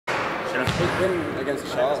Big win against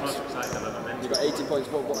the Sharks. You got 18 points.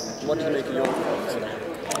 What did you make of your performance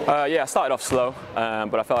today? Yeah, I started off slow,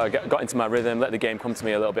 but I felt I got into my rhythm, let the game come to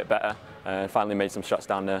me a little bit better, and finally made some shots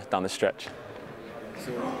down the stretch.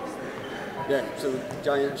 So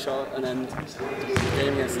giant shot, and then the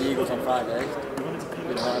game against the Eagles on Friday.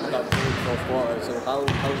 You know, that fourth quarter. So how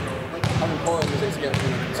important is it to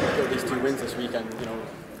get these 2 wins this weekend? You know,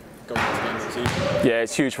 going into the end of the season. Yeah,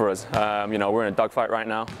 it's huge for us. You know, we're in a dogfight right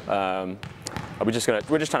now. We're just trying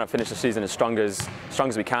to finish the season as strong as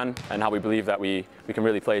we can, and how we believe that we can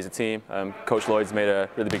really play as a team. Coach Lloyd's made a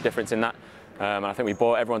really big difference in that, and I think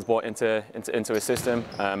everyone's bought into his system.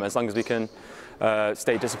 As long as we can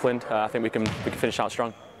stay disciplined, I think we can finish out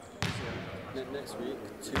strong. Next week,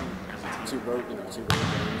 two road games.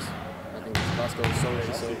 I think Glasgow is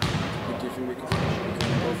so. Do you think we can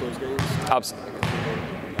win both those games? Absolutely.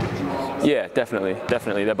 Yeah, definitely.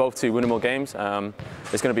 They're both 2 winnable games.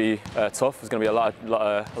 It's going to be tough. There's going to be a lot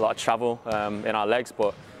of travel in our legs,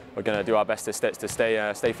 but we're going to do our best to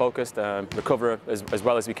stay focused, recover as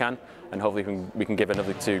well as we can, and hopefully we can give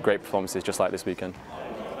another 2 great performances just like this weekend.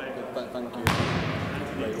 Thank you.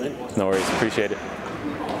 Great win. No worries. Appreciate it.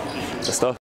 Good stuff.